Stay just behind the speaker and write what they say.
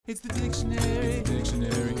It's the dictionary. It's the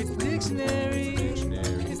dictionary. It's the dictionary.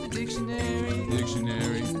 It's the dictionary. It's the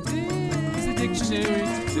dictionary. It's the dictionary.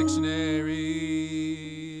 It's the dictionary.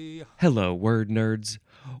 Hello, word nerds.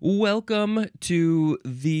 Welcome to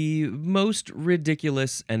the most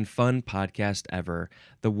ridiculous and fun podcast ever.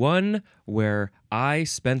 The one where I,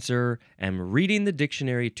 Spencer, am reading the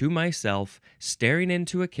dictionary to myself, staring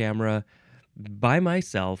into a camera by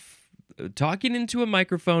myself, talking into a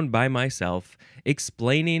microphone by myself,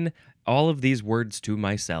 explaining all of these words to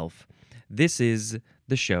myself. This is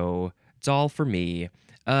the show. It's all for me.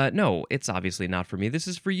 No, it's obviously not for me. This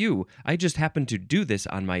is for you. I just happen to do this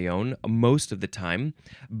on my own most of the time,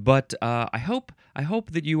 but I hope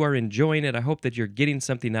that you are enjoying it. I hope that you're getting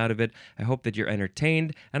something out of it. I hope that you're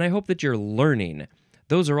entertained, and I hope that you're learning.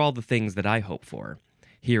 Those are all the things that I hope for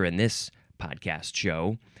here in this podcast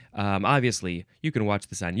show. Obviously, you can watch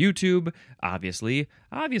this on YouTube. Obviously,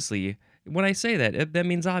 when I say that, that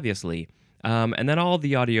means obviously. And then all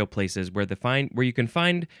the audio places where you can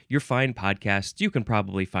find your fine podcasts, you can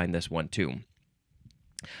probably find this one too.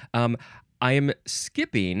 I am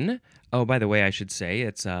skipping. Oh, by the way, I should say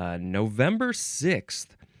it's November 6th.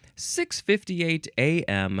 6:58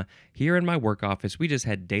 a.m. here in my work office. We just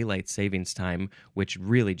had daylight savings time, which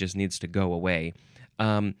really just needs to go away.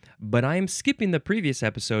 But I'm skipping the previous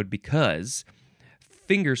episode because,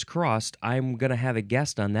 fingers crossed, I'm going to have a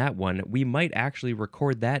guest on that one. We might actually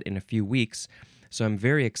record that in a few weeks. So I'm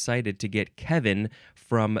very excited to get Kevin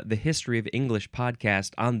from the History of English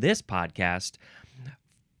podcast on this podcast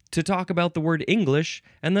to talk about the word English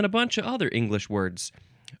and then a bunch of other English words.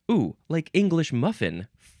 Ooh, like English muffin.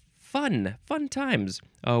 Fun times.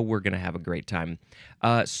 Oh, we're going to have a great time.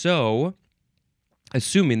 So,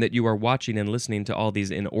 assuming that you are watching and listening to all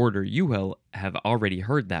these in order, you will have already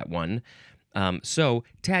heard that one. So,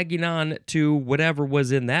 tagging on to whatever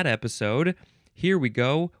was in that episode, here we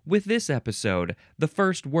go with this episode. The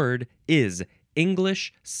first word is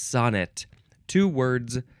English sonnet. 2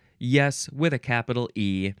 words, yes, with a capital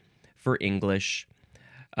E for English.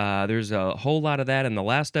 There's a whole lot of that in the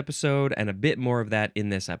last episode and a bit more of that in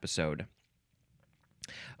this episode.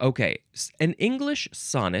 Okay, an English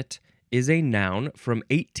sonnet is a noun from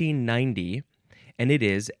 1890, and it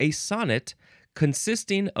is a sonnet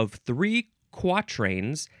consisting of 3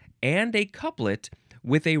 quatrains and a couplet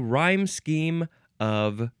with a rhyme scheme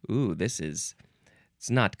of, it's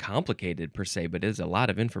not complicated per se, but it is a lot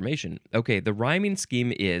of information. Okay, the rhyming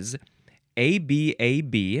scheme is A, B, A,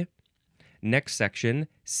 B, next section,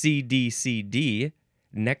 C, D, C, D,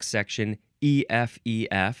 next section, E, F, E,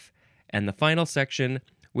 F, and the final section,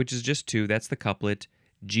 which is just 2, that's the couplet,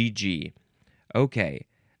 G, G. Okay,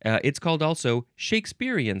 it's called also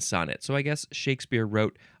Shakespearean sonnet, so I guess Shakespeare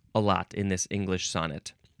wrote a lot in this English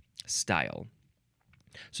sonnet style.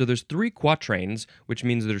 So there's 3 quatrains, which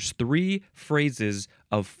means there's 3 phrases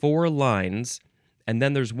of 4 lines, and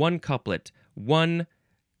then there's one couplet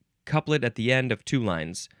at the end of 2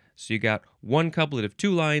 lines. So you got one couplet of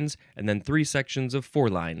 2 lines, and then 3 sections of 4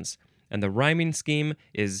 lines. And the rhyming scheme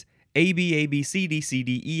is A, B, A, B, C, D, C,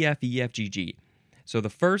 D, E, F, E, F, G, G. So the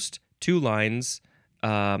first 2 lines,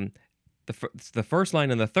 the first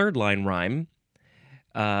line and the third line rhyme.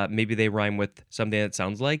 Maybe they rhyme with something that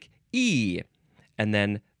sounds like E. And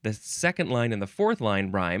then the second line and the fourth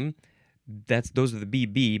line rhyme. Those are the B,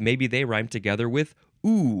 B. Maybe they rhyme together with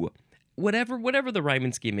OO. Whatever the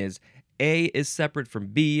rhyming scheme is, A is separate from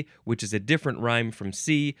B, which is a different rhyme from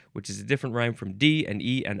C, which is a different rhyme from D and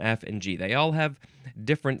E and F and G. They all have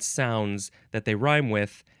different sounds that they rhyme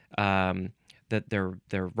with, that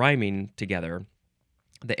they're rhyming together.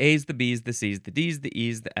 The A's, the B's, the C's, the D's, the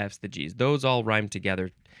E's, the F's, the G's. Those all rhyme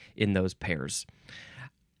together in those pairs.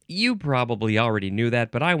 You probably already knew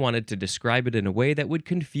that, but I wanted to describe it in a way that would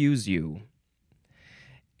confuse you.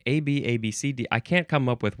 A, B, A, B, C, D. I can't come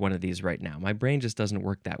up with one of these right now. My brain just doesn't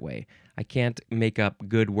work that way. I can't make up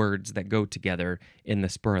good words that go together in the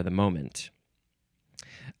spur of the moment.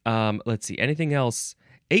 Let's see. Anything else?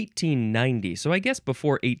 1890. So I guess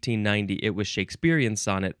before 1890, it was Shakespearean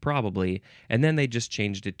sonnet, probably, and then they just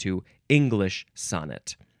changed it to English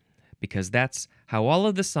sonnet, because that's how all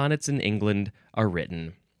of the sonnets in England are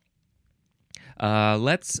written.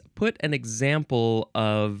 Let's put an example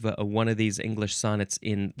of one of these English sonnets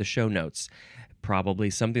in the show notes. Probably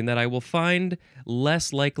something that I will find.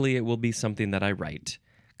 Less likely it will be something that I write,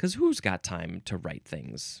 because who's got time to write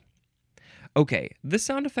things? Okay, the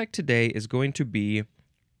sound effect today is going to be...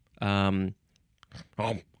 I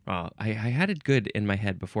had it good in my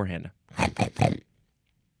head beforehand.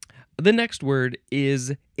 The next word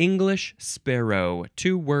is English sparrow.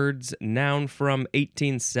 2 words, noun from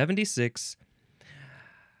 1876.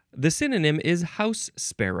 The synonym is house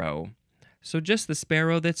sparrow. So just the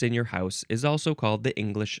sparrow that's in your house is also called the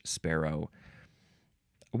English sparrow.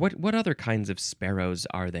 What other kinds of sparrows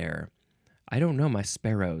are there? I don't know my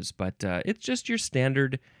sparrows, but it's just your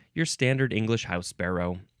standard English house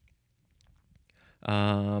sparrow.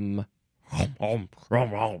 The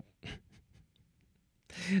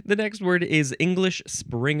next word is English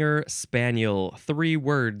Springer Spaniel. 3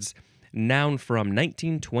 words. Noun from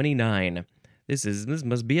 1929. This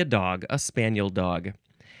must be a dog, a spaniel dog.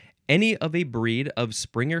 Any of a breed of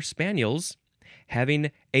Springer Spaniels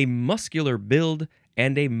having a muscular build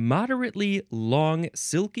and a moderately long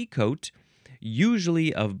silky coat,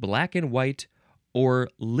 usually of black and white or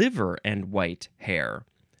liver and white hair.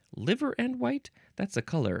 Liver and white? That's a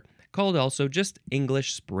color. Called also just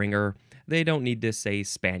English Springer. They don't need to say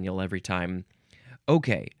spaniel every time.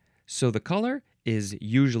 Okay, so the color is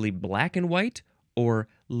usually black and white or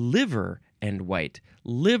liver and white.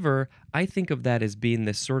 Liver, I think of that as being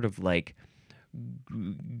this sort of like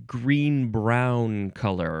green-brown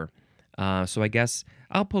color. So I guess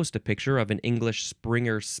I'll post a picture of an English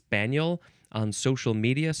Springer Spaniel on social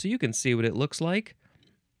media so you can see what it looks like.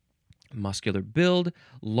 Muscular build,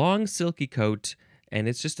 long silky coat, and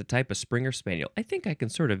it's just a type of Springer Spaniel. I think I can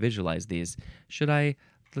sort of visualize these. Should I?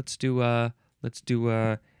 Let's do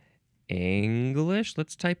English.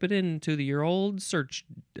 Let's type it into your old search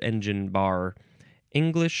engine bar.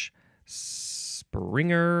 English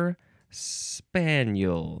Springer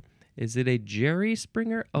Spaniel. Is it a Jerry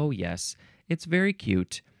Springer? Oh, yes. It's very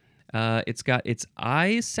cute. It's got its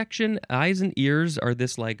eyes section. Eyes and ears are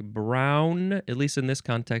this like brown, at least in this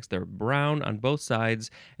context, they're brown on both sides.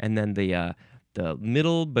 And then the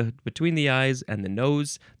middle between the eyes and the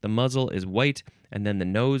nose, the muzzle is white. And then the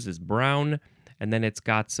nose is brown. And then it's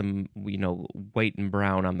got some, white and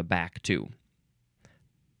brown on the back too.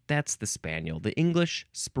 That's the Spaniel, the English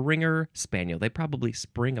Springer Spaniel. They probably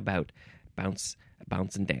spring about, bounce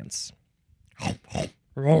and dance.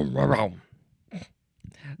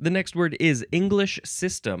 The next word is English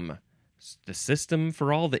system. The system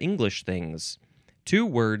for all the English things. 2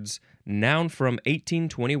 words, noun from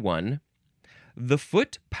 1821. The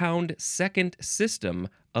foot-pound second system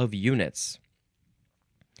of units.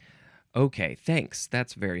 Okay, thanks.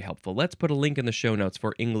 That's very helpful. Let's put a link in the show notes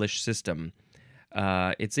for English system.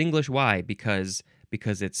 It's English why? Because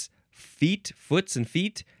it's foots and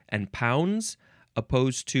feet, and pounds,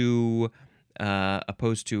 opposed to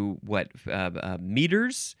what?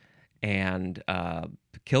 Meters and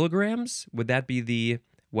kilograms. Would that be the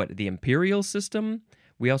imperial system?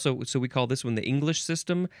 We call this one the English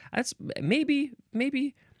system. That's maybe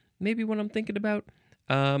what I'm thinking about.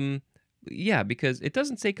 Yeah, because it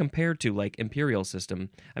doesn't say compared to like imperial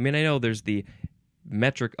system. I mean, I know there's the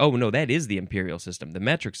metric. Oh no, that is the imperial system. The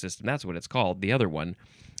metric system. That's what it's called. The other one.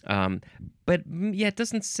 But yeah, it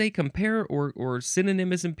doesn't say compare or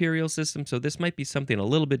synonym is imperial system. So this might be something a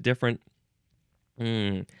little bit different.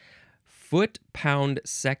 Foot-pound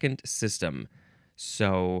second system.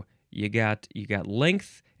 So you got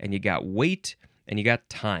length and you got weight and you got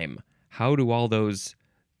time. How do all those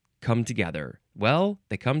come together? Well,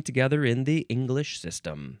 they come together in the English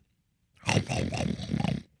system.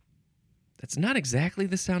 That's not exactly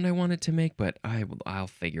the sound I wanted to make, but I'll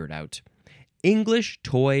figure it out. English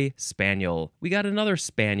toy spaniel. We got another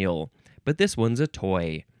spaniel, but this one's a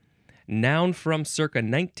toy. Noun from circa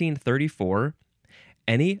 1934.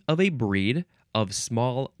 Any of a breed of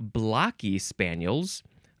small blocky spaniels.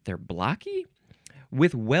 They're blocky?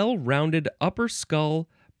 With well-rounded upper skull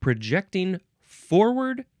projecting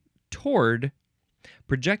forward toward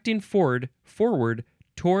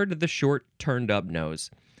the short turned-up nose.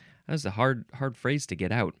 That's a hard phrase to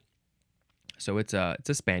get out. So it's a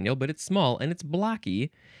spaniel, but it's small and it's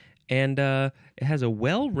blocky, and it has a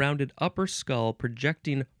well-rounded upper skull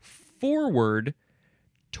projecting forward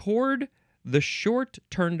toward the short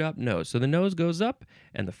turned-up nose. So the nose goes up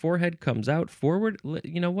and the forehead comes out forward.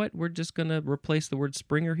 You know what? We're just going to replace the word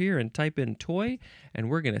Springer here and type in toy, and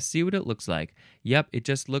we're going to see what it looks like. Yep, it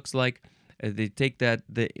just looks like they take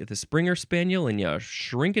the Springer Spaniel and you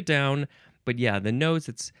shrink it down. But yeah, the nose,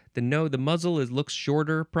 the muzzle looks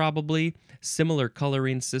shorter probably, similar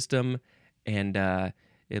coloring system, and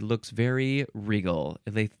it looks very regal.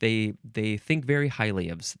 They think very highly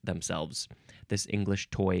of themselves. This English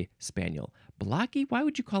toy spaniel. Blocky? Why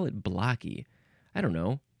would you call it blocky? I don't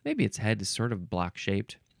know. Maybe its head is sort of block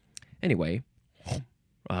shaped. Anyway,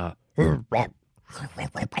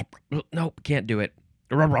 nope, can't do it.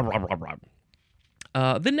 The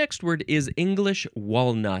next word is English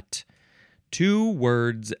walnut. 2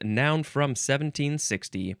 words, noun from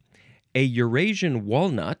 1760. A Eurasian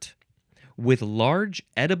walnut with large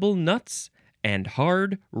edible nuts and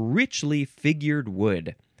hard, richly figured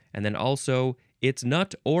wood. And then also, its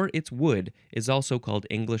nut or its wood is also called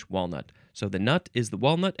English walnut. So the nut is the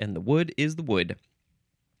walnut and the wood is the wood.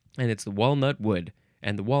 And it's the walnut wood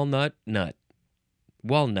and the walnut nut.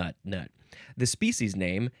 Walnut nut. The species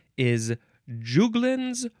name is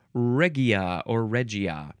Juglans regia or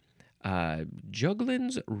regia.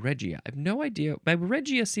 Juglans regia. I have no idea.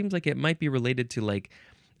 Regia seems like it might be related to like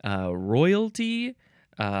royalty,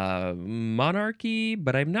 monarchy,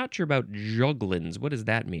 but I'm not sure about Juglans. What does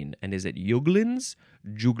that mean? And is it Juglans?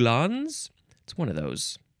 Juglans? It's one of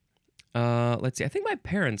those. Let's see. I think my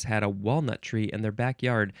parents had a walnut tree in their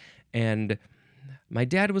backyard, and my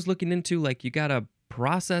dad was looking into like you gotta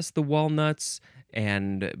process the walnuts,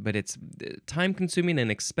 but it's time consuming and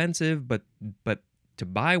expensive. But to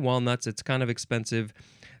buy walnuts, it's kind of expensive.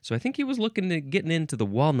 So I think he was looking at getting into the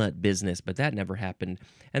walnut business, but that never happened.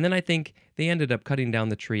 And then I think they ended up cutting down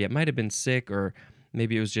the tree. It might have been sick, or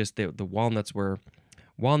maybe it was just the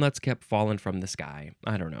walnuts kept falling from the sky.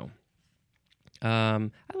 I don't know. I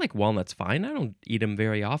like walnuts fine. I don't eat them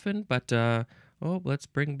very often, but let's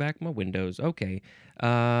bring back my windows. Okay.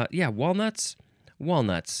 Yeah, walnuts.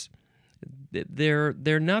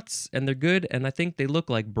 They're nuts and they're good, and I think they look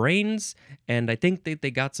like brains, and I think they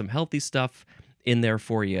got some healthy stuff in there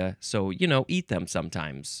for you. So, eat them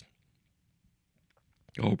sometimes.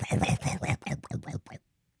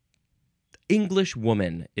 English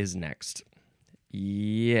woman is next.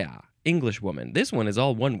 Yeah, English woman. This one is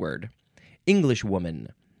all one word. English woman.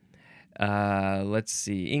 Let's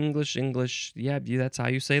see. English. Yeah, that's how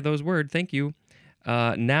you say those words. Thank you.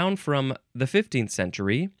 Noun from the 15th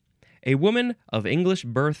century. A woman of English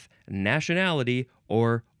birth, nationality,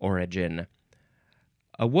 or origin.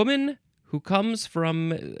 A woman who comes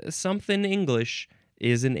from something English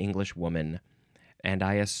is an English woman. And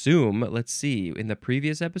I assume, let's see, in the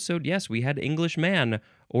previous episode, yes, we had Englishman,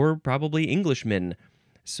 or probably Englishman.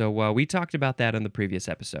 So we talked about that in the previous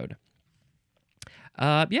episode.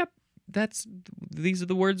 Yep, these are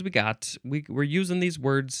the words we got. We're using these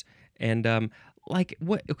words, and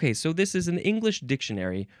what? Okay, so this is an English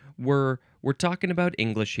dictionary. We're talking about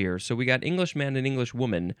English here. So we got Englishman and English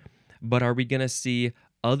woman, but are we gonna see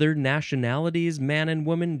other nationalities, man and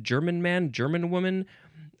woman, German man, German woman?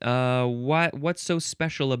 What's so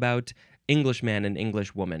special about Englishman and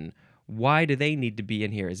English woman? Why do they need to be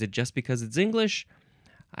in here? Is it just because it's English?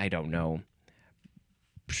 I don't know.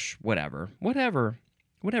 Whatever,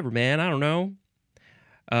 man. I don't know.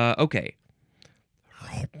 Okay.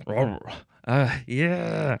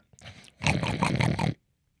 Yeah.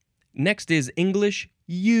 Next is English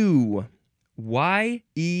you.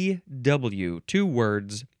 Y-E-W. 2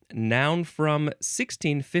 words. Noun from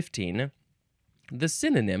 1615. The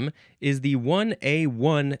synonym is the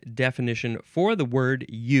 1A1 definition for the word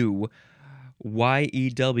you.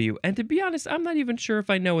 Y-E-W. And to be honest, I'm not even sure if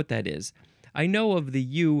I know what that is. I know of the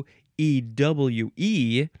U-E-W-E,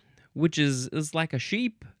 which is like a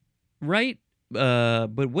sheep, right?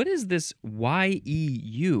 But what is this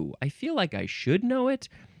Y-E-U? I feel like I should know it,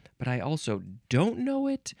 but I also don't know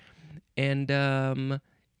it. And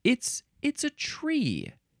it's a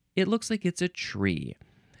tree. It looks like it's a tree.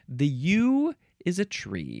 The U is a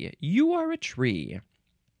tree. You are a tree.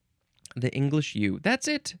 The English U. That's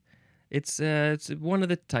it. It's one of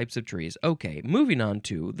the types of trees. Okay, moving on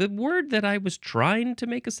to the word that I was trying to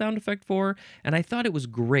make a sound effect for, and I thought it was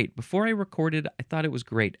great. Before I recorded, I thought it was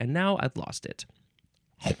great, and now I've lost it.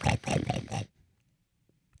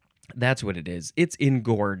 That's what it is. It's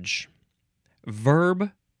engorge.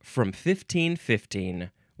 Verb from 1515.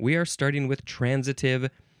 We are starting with transitive.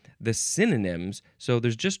 The synonyms, so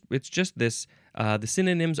it's just this. The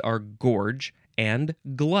synonyms are gorge and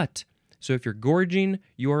glut. So if you're gorging,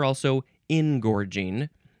 you are also engorging.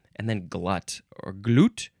 And then glut, or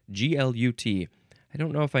glut, G-L-U-T. I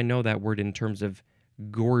don't know if I know that word in terms of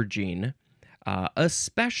gorging.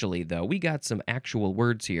 Especially, though, we got some actual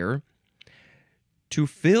words here. To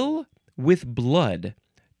fill with blood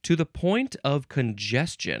to the point of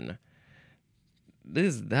congestion.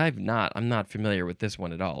 I'm not familiar with this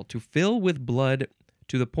one at all. To fill with blood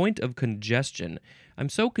to the point of congestion. I'm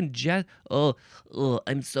so congested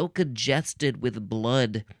with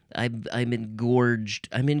blood. I'm engorged.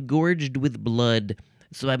 I'm engorged with blood.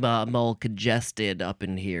 So I'm all congested up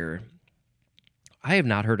in here. I have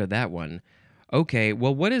not heard of that one. Okay,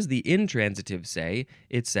 well, what does the intransitive say?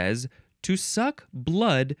 It says to suck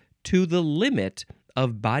blood to the limit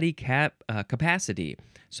of body capacity.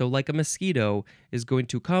 So like a mosquito is going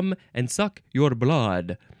to come and suck your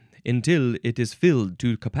blood until it is filled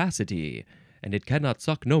to capacity, and it cannot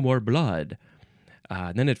suck no more blood.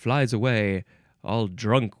 And then it flies away, all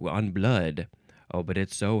drunk on blood. Oh, but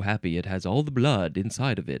it's so happy it has all the blood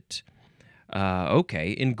inside of it.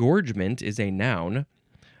 Okay, engorgement is a noun.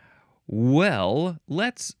 Well,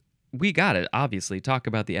 we got it, obviously, talk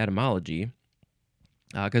about the etymology,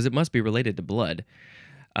 because it must be related to blood.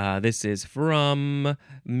 This is from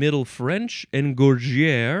Middle French,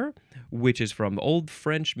 engorger, which is from Old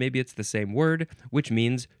French, maybe it's the same word, which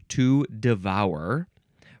means to devour.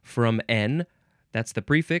 From en, that's the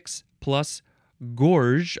prefix, plus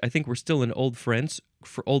gorge, I think we're still in Old French,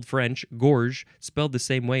 gorge, spelled the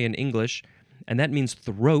same way in English, and that means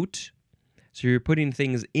throat. So you're putting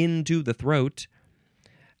things into the throat.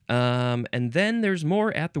 And then there's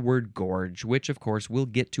more at the word gorge, which of course we'll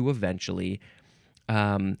get to eventually.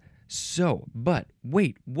 But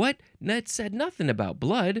wait, what? It said nothing about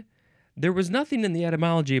blood. There was nothing in the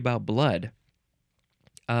etymology about blood.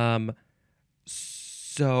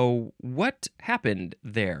 So what happened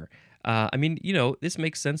there? This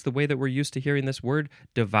makes sense the way that we're used to hearing this word,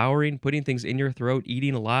 devouring, putting things in your throat,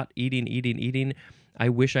 eating a lot, eating. I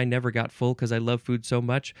wish I never got full because I love food so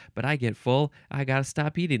much, but I get full. I got to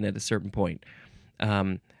stop eating at a certain point.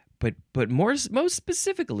 But most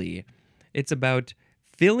specifically, it's about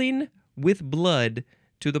filling with blood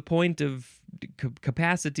to the point of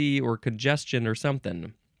capacity or congestion or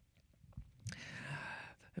something.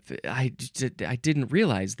 I didn't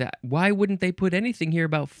realize that. Why wouldn't they put anything here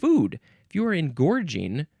about food? If you are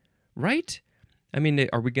engorging, right? I mean,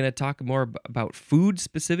 are we going to talk more about food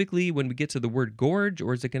specifically when we get to the word gorge,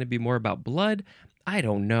 or is it going to be more about blood? I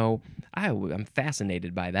don't know. I'm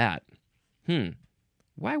fascinated by that.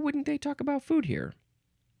 Why wouldn't they talk about food here?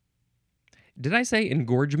 Did I say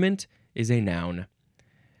engorgement is a noun?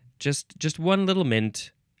 Just one little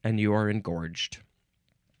mint, and you are engorged.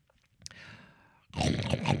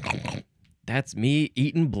 That's me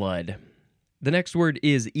eating blood. The next word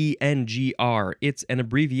is ENGR. It's an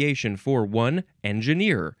abbreviation for 1,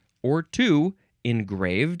 engineer, or 2,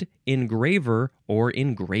 engraved, engraver, or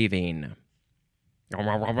engraving.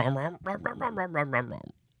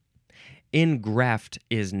 Engraft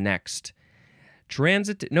is next.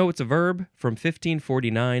 It's a verb from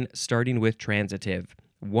 1549, starting with transitive.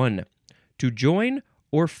 1, to join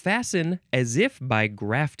or fasten as if by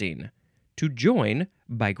grafting. To join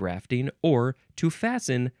by grafting, or to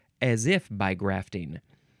fasten as if by grafting.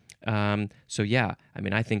 I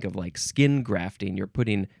think of like skin grafting. You're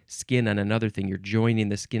putting skin on another thing. You're joining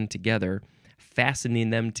the skin together,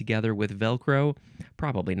 fastening them together with Velcro.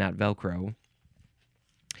 Probably not Velcro.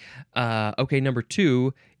 Number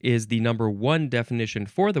 2 is the number 1 definition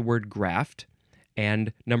for the word graft,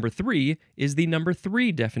 and number 3 is the number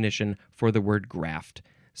 3 definition for the word graft.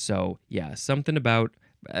 So, yeah, something about,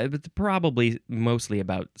 probably mostly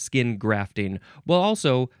about skin grafting. Well,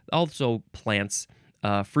 also plants,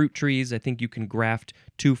 fruit trees. I think you can graft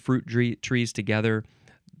 2 fruit trees together,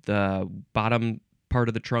 the bottom part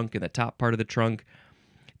of the trunk and the top part of the trunk.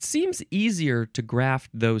 It seems easier to graft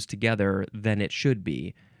those together than it should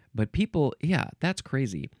be. But people, that's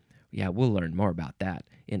crazy. Yeah, we'll learn more about that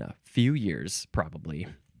in a few years, probably.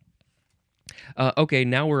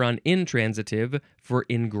 Now we're on intransitive for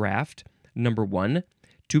engraft. Number 1,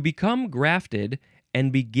 to become grafted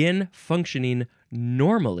and begin functioning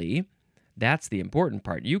normally. That's the important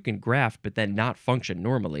part. You can graft, but then not function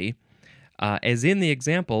normally. As in the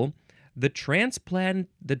example, the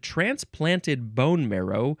transplanted bone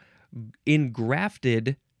marrow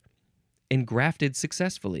engrafted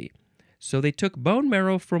successfully. So they took bone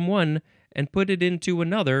marrow from one and put it into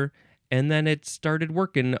another, and then it started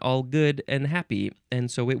working all good and happy, and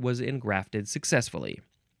so it was engrafted successfully.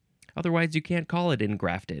 Otherwise, you can't call it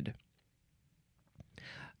engrafted.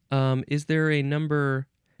 Is there a number?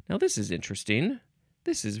 Now, this is interesting.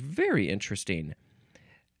 This is very interesting.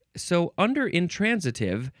 So under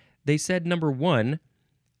intransitive, they said number 1,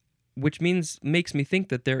 which makes me think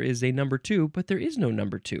that there is a number 2, but there is no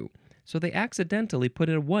number 2. So they accidentally put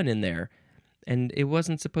a 1 in there, and it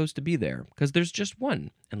wasn't supposed to be there, because there's just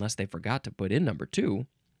 1, unless they forgot to put in number 2.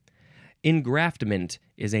 Engraftment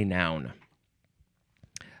is a noun.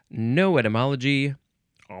 No etymology.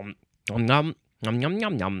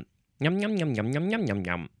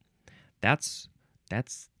 That's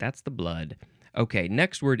the blood. Okay,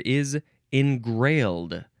 next word is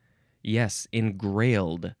engrailed. Yes,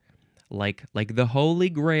 engrailed. Like the Holy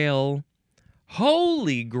Grail.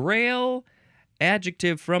 Holy Grail!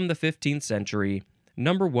 Adjective from the 15th century.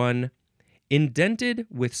 Number 1, indented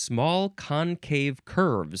with small concave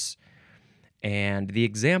curves. And the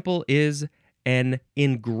example is an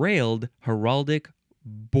engrailed heraldic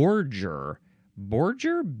borger.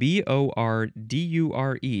 Borger?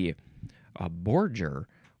 Bordure? A borger.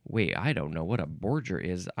 Wait, I don't know what a borger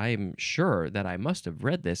is. I'm sure that I must have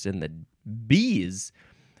read this in the B's.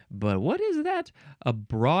 But what is that? A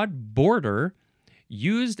broad border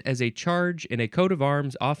used as a charge in a coat of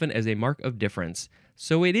arms, often as a mark of difference.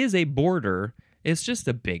 So it is a border. It's just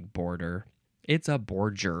a big border. It's a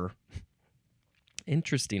borger.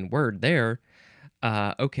 Interesting word there.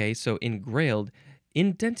 Okay, so engrailed,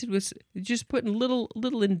 indented with just putting little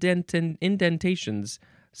indentations,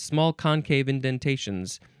 small concave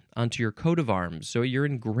indentations onto your coat of arms. So you're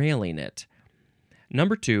engrailing it.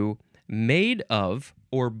 Number 2, made of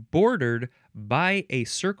or bordered by a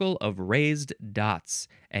circle of raised dots,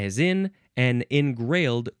 as in an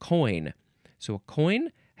engrailed coin. So a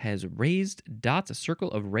coin has raised dots, a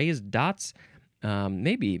circle of raised dots.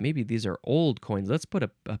 Maybe these are old coins. Let's put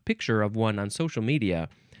a picture of one on social media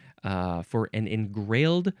for an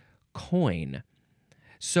engrailed coin.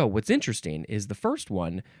 So what's interesting is the first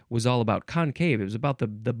one was all about concave. It was about the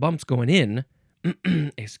bumps going in.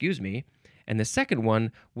 Excuse me. And the second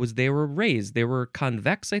one was they were raised. They were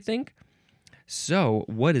convex, I think. So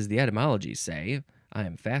what does the etymology say? I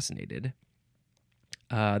am fascinated.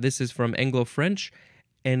 This is from Anglo-French,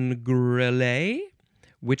 engrêlé,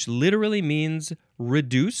 which literally means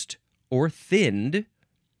reduced or thinned.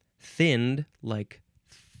 Thinned, like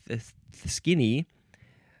skinny.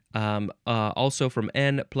 Also from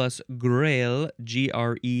N plus grêle,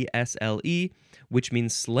 Gresle, which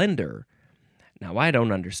means slender. Now, I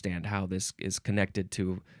don't understand how this is connected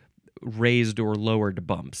to raised or lowered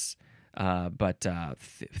bumps. But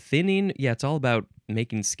thinning, yeah, it's all about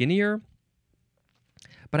making skinnier.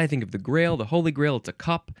 But I think of the Grail, the Holy Grail, it's a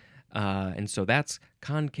cup. And so that's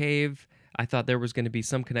concave. I thought there was going to be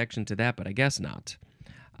some connection to that, but I guess not.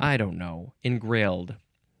 I don't know. Engrailed.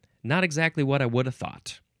 Not exactly what I would have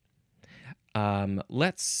thought.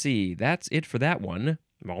 Let's see. That's it for that one.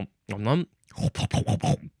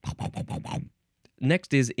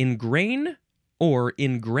 Next is ingrain or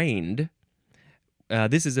ingrained.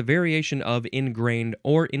 This is a variation of ingrained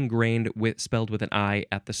or ingrained spelled with an I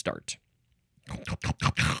at the start.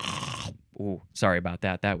 Ooh, sorry about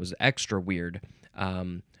that. That was extra weird.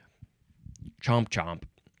 Chomp chomp.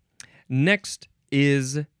 Next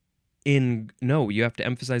is you have to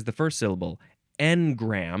emphasize the first syllable.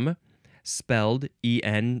 Engram, spelled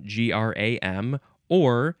E-N-G-R-A-M,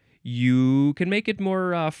 or you can make it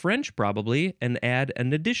more French probably and add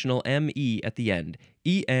an additional M-E at the end.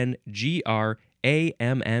 E-N-G-R-A-M-M-E.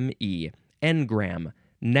 Engram,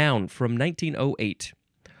 noun from 1908.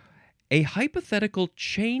 A hypothetical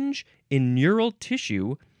change in neural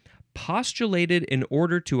tissue postulated in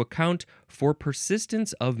order to account for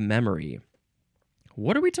persistence of memory.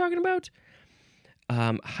 What are we talking about?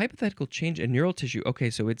 Hypothetical change in neural tissue. Okay,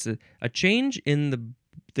 so it's a change in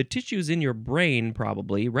the tissues in your brain,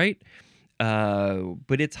 probably, right?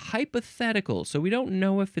 But it's hypothetical, so we don't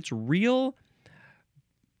know if it's real.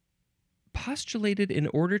 Postulated in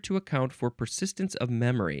order to account for persistence of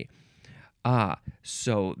memory.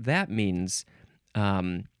 So that means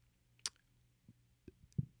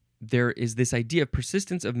there is this idea of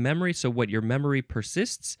persistence of memory. So what your memory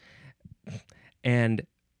persists, and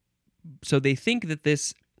so they think that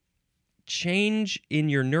this change in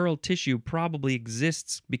your neural tissue probably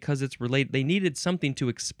exists because it's related. They needed something to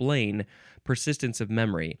explain persistence of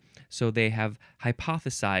memory. So they have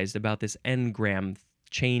hypothesized about this engram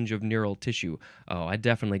change of neural tissue. Oh, I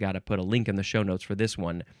definitely got to put a link in the show notes for this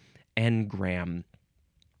one. Engram.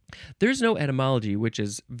 There's no etymology, which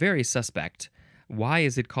is very suspect. Why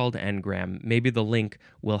is it called engram? Maybe the link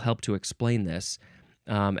will help to explain this.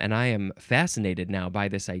 And I am fascinated now by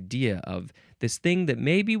this idea of this thing that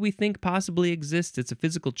maybe we think possibly exists. It's a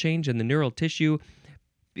physical change in the neural tissue,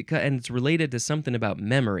 and it's related to something about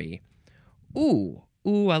memory. Ooh,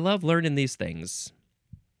 I love learning these things.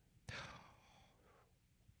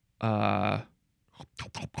 I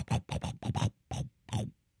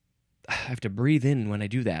have to breathe in when I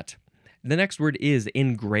do that. The next word is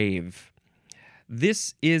engrave.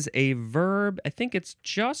 This is a verb, I think it's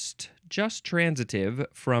just transitive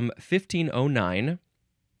from 1509,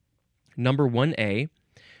 number 1a,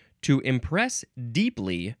 to impress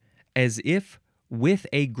deeply as if with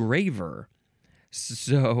a graver.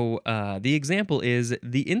 So the example is,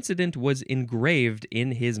 the incident was engraved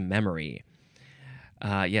in his memory.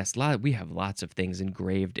 Yes, we have lots of things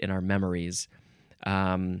engraved in our memories.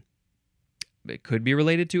 It could be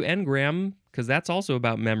related to engram, because that's also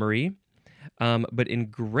about memory. But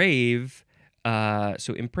engrave,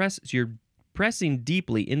 so impress, so you're pressing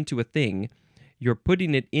deeply into a thing, you're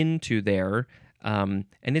putting it into there, And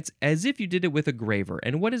it's as if you did it with a graver.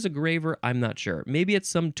 And what is a graver? I'm not sure. Maybe it's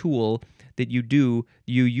some tool that you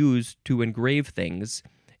use to engrave things.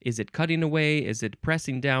 Is it cutting away? Is it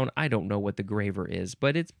pressing down? I don't know what the graver is,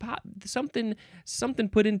 but it's something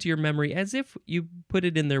put into your memory as if you put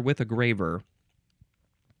it in there with a graver,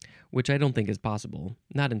 which I don't think is possible,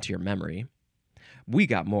 not into your memory. We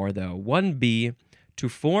got more, though. 1B, to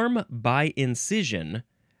form by incision,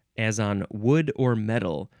 as on wood or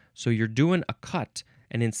metal. So you're doing a cut,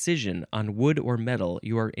 an incision on wood or metal.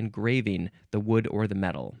 You are engraving the wood or the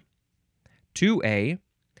metal. 2A,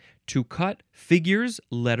 to cut figures,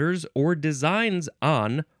 letters, or designs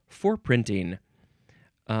on for printing.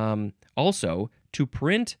 Also, to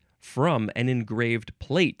print from an engraved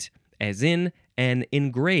plate, as in an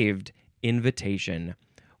engraved invitation.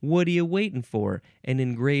 What are you waiting for? An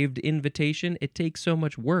engraved invitation? It takes so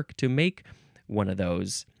much work to make one of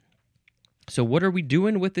those. So what are we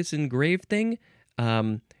doing with this engraved thing?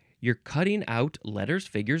 You're cutting out letters,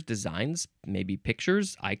 figures, designs, maybe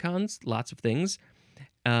pictures, icons, lots of things.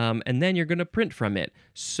 And then you're going to print from it.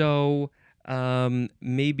 So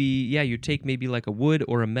maybe, you take maybe like a wood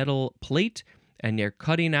or a metal plate, and you're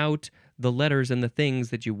cutting out the letters and the things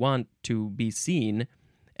that you want to be seen,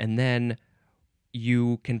 and then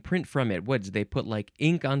you can print from it. What, do they put like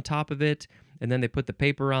ink on top of it, and then they put the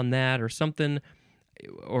paper on that or something,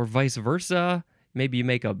 or vice versa? Maybe you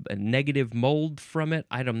make a negative mold from it.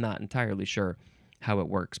 I'm not entirely sure how it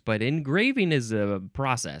works, but engraving is a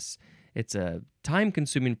process. It's a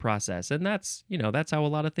time-consuming process, and that's how a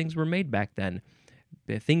lot of things were made back then.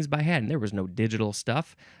 Things by hand. There was no digital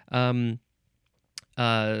stuff.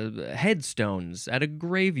 Headstones at a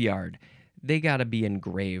graveyard, they got to be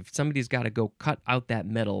engraved. Somebody's got to go cut out that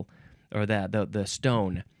metal or the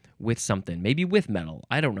stone with something, maybe with metal.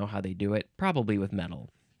 I don't know how they do it. Probably with metal.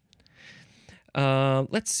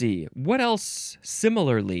 Let's see. What else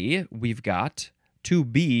similarly we've got? To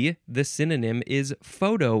be, the synonym is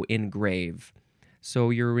photo engrave.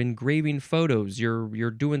 So you're engraving photos.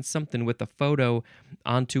 You're doing something with a photo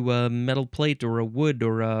onto a metal plate or a wood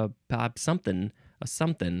or a something.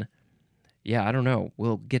 Yeah, I don't know.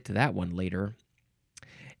 We'll get to that one later.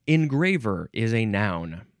 Engraver is a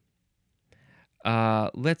noun.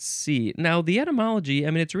 Let's see. Now, the etymology,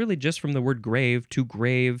 it's really just from the word grave, to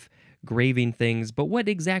grave, graving things, but what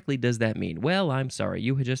exactly does that mean? Well, I'm sorry,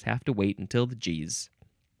 you just have to wait until the G's.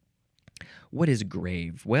 What is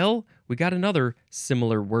grave? Well, we got another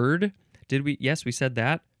similar word. Did we? Yes, we said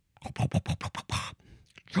that.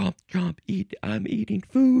 Chomp, eat, I'm eating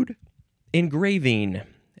food. Engraving,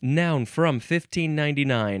 noun from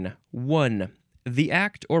 1599. 1. The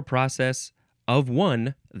act or process of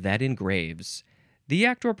one that engraves. The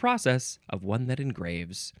act or process of one that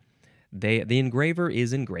engraves. The engraver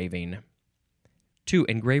is engraving. 2.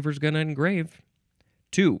 Engraver's gonna engrave.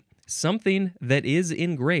 2. Something that is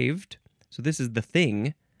engraved. So this is the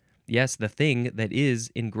thing. Yes, the thing that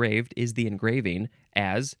is engraved is the engraving,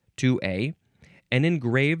 as 2A, an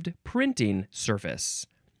engraved printing surface.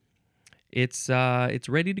 It's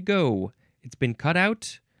ready to go. It's been cut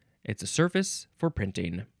out. It's a surface for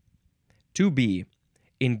printing. 2B,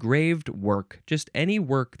 engraved work. Just any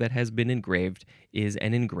work that has been engraved is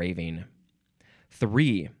an engraving.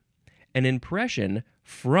 3, an impression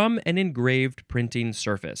from an engraved printing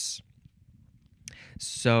surface.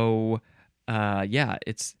 So,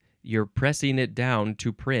 you're pressing it down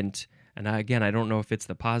to print. And again, I don't know if it's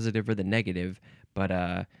the positive or the negative,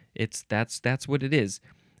 but that's what it is.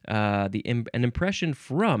 An impression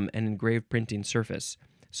from an engraved printing surface.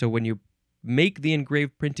 So when you make the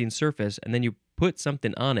engraved printing surface and then you put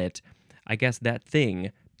something on it, I guess that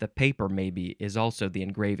thing, the paper maybe, is also the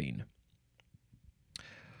engraving.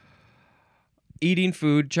 Eating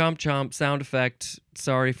food, chomp chomp, sound effect.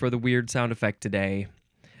 Sorry for the weird sound effect today.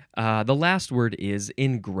 The last word is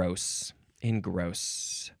engross.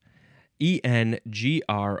 Engross. E-N-G-R-O-S-S.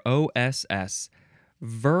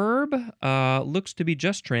 Verb looks to be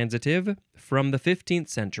just transitive from the 15th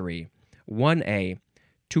century. 1A,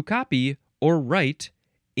 to copy or write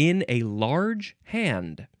in a large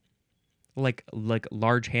hand. Like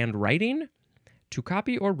large handwriting? To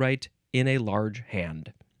copy or write in a large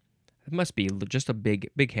hand. It must be just a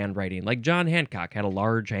big handwriting. Like John Hancock had a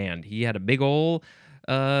large hand. He had a big old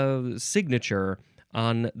signature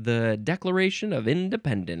on the Declaration of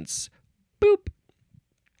Independence. Boop.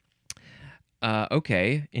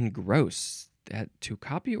 Okay, engross. To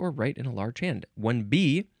copy or write in a large hand.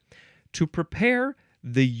 1B, to prepare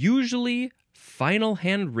the usually final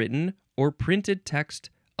handwritten or printed text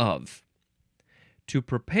of. To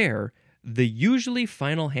prepare the usually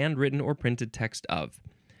final handwritten or printed text of.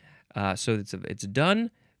 So it's done.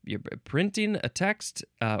 printing a text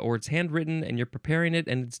or it's handwritten and you're preparing it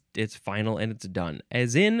and it's final and it's done.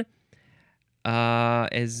 As in, the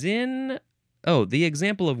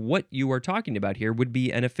example of what you are talking about here would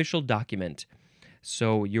be an official document.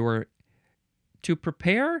 So to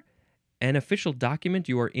prepare an official document,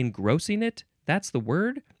 you are engrossing it. That's the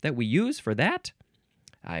word that we use for that.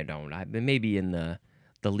 Maybe in the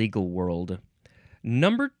legal world.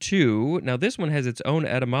 Number 2, now this one has its own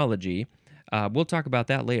etymology. We'll talk about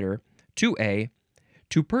that later. 2a,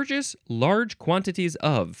 to purchase large quantities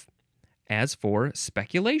of, as for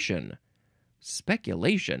speculation.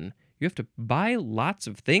 Speculation? You have to buy lots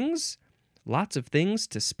of things? Lots of things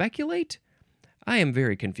to speculate? I am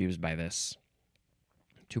very confused by this.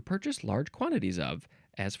 To purchase large quantities of,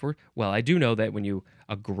 as for, well, I do know that when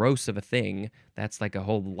a gross of a thing, that's like a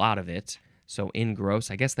whole lot of it. So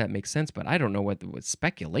engross, I guess that makes sense, but I don't know what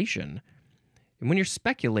speculation. And when you're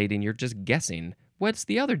speculating, you're just guessing. What's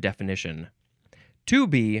the other definition?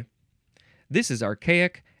 2b, this is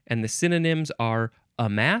archaic, and the synonyms are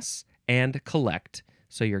amass and collect.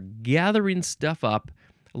 So you're gathering stuff up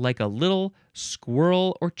like a little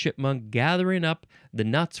squirrel or chipmunk gathering up the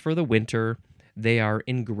nuts for the winter. They are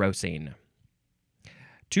engrossing.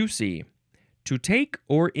 2c, to take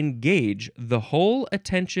or engage the whole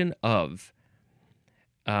attention of.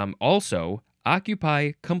 Also,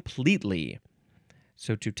 occupy completely.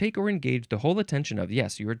 So to take or engage the whole attention of,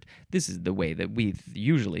 yes, this is the way that we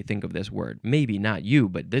usually think of this word. Maybe not you,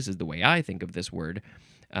 but this is the way I think of this word.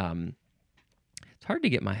 It's hard to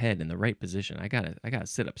get my head in the right position. I gotta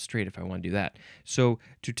sit up straight if I want to do that. So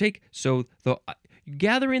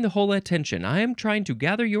gathering the whole attention. I am trying to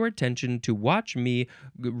gather your attention to watch me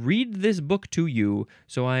read this book to you.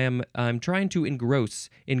 So I'm trying to engross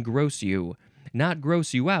you. Not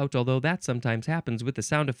gross you out, although that sometimes happens with the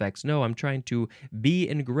sound effects. No, I'm trying to be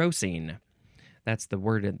engrossing. That's the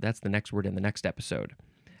word. That's the next word in the next episode.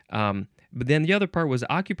 But then the other part was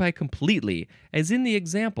occupy completely, as in the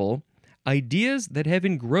example, ideas that have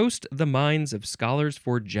engrossed the minds of scholars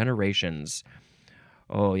for generations.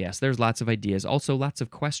 Oh, yes, there's lots of ideas. Also, lots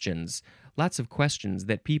of questions. Lots of questions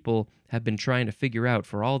that people have been trying to figure out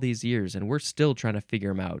for all these years, and we're still trying to figure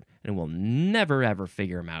them out, and we'll never, ever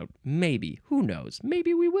figure them out. Maybe. Who knows?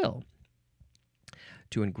 Maybe we will.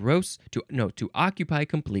 To occupy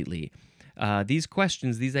completely. These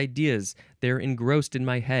questions, these ideas, they're engrossed in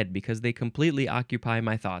my head because they completely occupy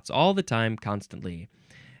my thoughts all the time, constantly.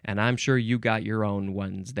 And I'm sure you got your own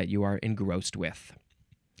ones that you are engrossed with.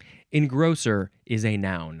 Engrosser is a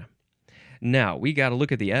noun. Now, we got to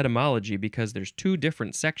look at the etymology because there's 2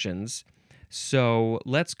 different sections. So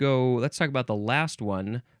let's talk about the last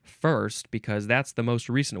one first because that's the most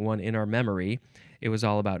recent one in our memory. It was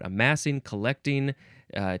all about amassing, collecting,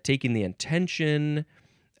 taking the attention,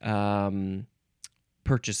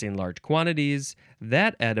 purchasing large quantities.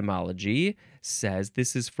 That etymology says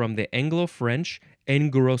this is from the Anglo-French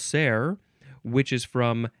engrosser, which is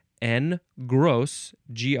from engross,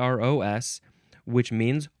 G-R-O-S, which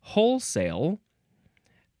means wholesale,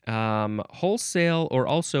 or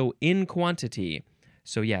also in quantity.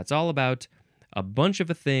 So yeah, it's all about a bunch of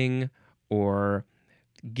a thing or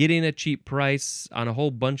getting a cheap price on a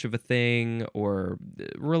whole bunch of a thing or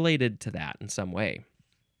related to that in some way.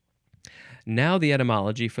 Now the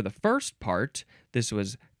etymology for the first part, this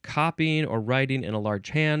was copying or writing in a large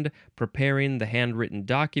hand, preparing the handwritten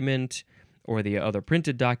document or the other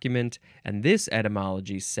printed document, and this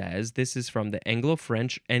etymology says this is from the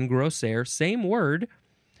Anglo-French engrosser, same word,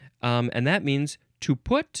 and that means to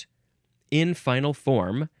put in final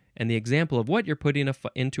form, and the example of what you're putting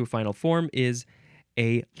into a final form is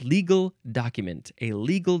a legal document,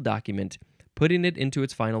 putting it into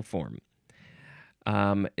its final form.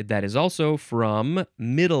 That is also from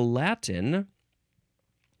Middle Latin,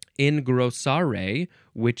 engrossare,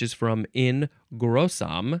 which is from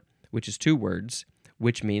engrossam, which is 2 words,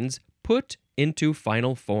 which means put into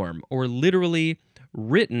final form, or literally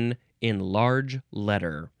written in large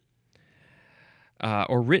letter.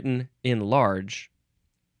 Or written in large,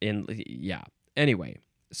 Anyway,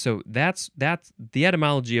 so that's the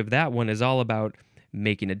etymology of that one is all about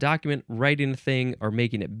making a document, writing a thing, or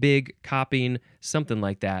making it big, copying, something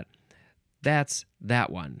like that. That's that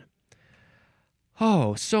one.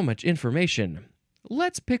 Oh, so much information.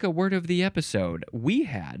 Let's pick a word of the episode. We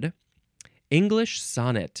had English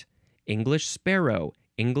sonnet, English sparrow,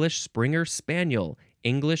 English Springer Spaniel,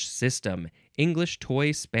 English system, English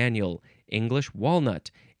toy spaniel, English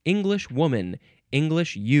walnut, English woman,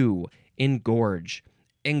 English ewe, engorge,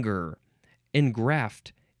 enger,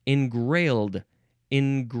 engraft, engrailed,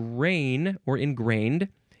 ingrain or ingrained,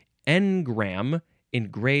 engram,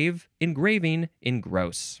 engraving,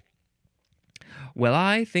 engross. Well,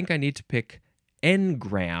 I think I need to pick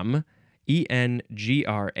engram,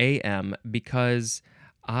 Engram, because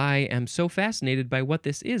I am so fascinated by what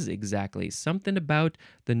this is exactly. Something about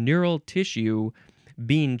the neural tissue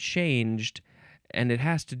being changed, and it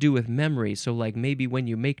has to do with memory. So, like, maybe when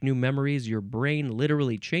you make new memories, your brain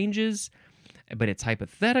literally changes, but it's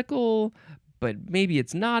hypothetical, but maybe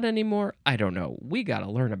it's not anymore. I don't know. We got to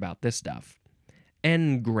learn about this stuff.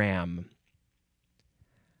 Engram.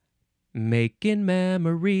 Making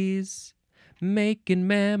memories, making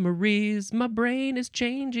memories. My brain is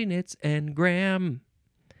changing. It's engram.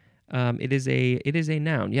 It is a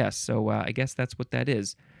noun. Yes. So I guess that's what that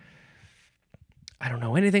is. I don't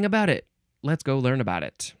know anything about it. Let's go learn about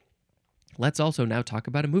it. Let's also now talk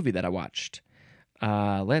about a movie that I watched.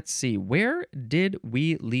 Let's see. Where did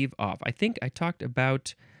we leave off? I think I talked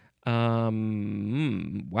about. Wow,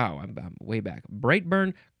 I'm way back.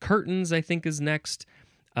 Brightburn Curtains, I think, is next.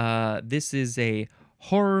 This is a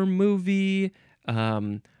horror movie.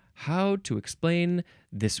 How to explain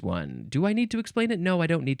this one? Do I need to explain it? No, I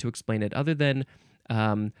don't need to explain it. Other than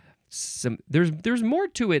there's more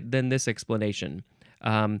to it than this explanation.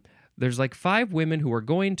 There's like 5 women who are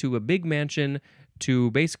going to a big mansion to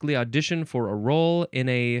basically audition for a role in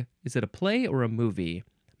is it a play or a movie?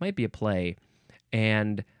 Might be a play.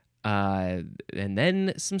 And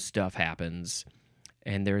then some stuff happens.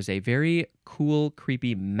 And there's a very cool,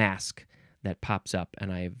 creepy mask that pops up,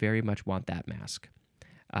 and I very much want that mask.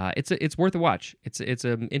 It's worth a watch. It's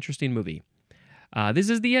an interesting movie. This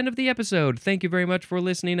is the end of the episode. Thank you very much for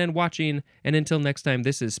listening and watching, and until next time,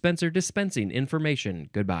 this is Spencer dispensing information.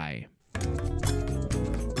 Goodbye.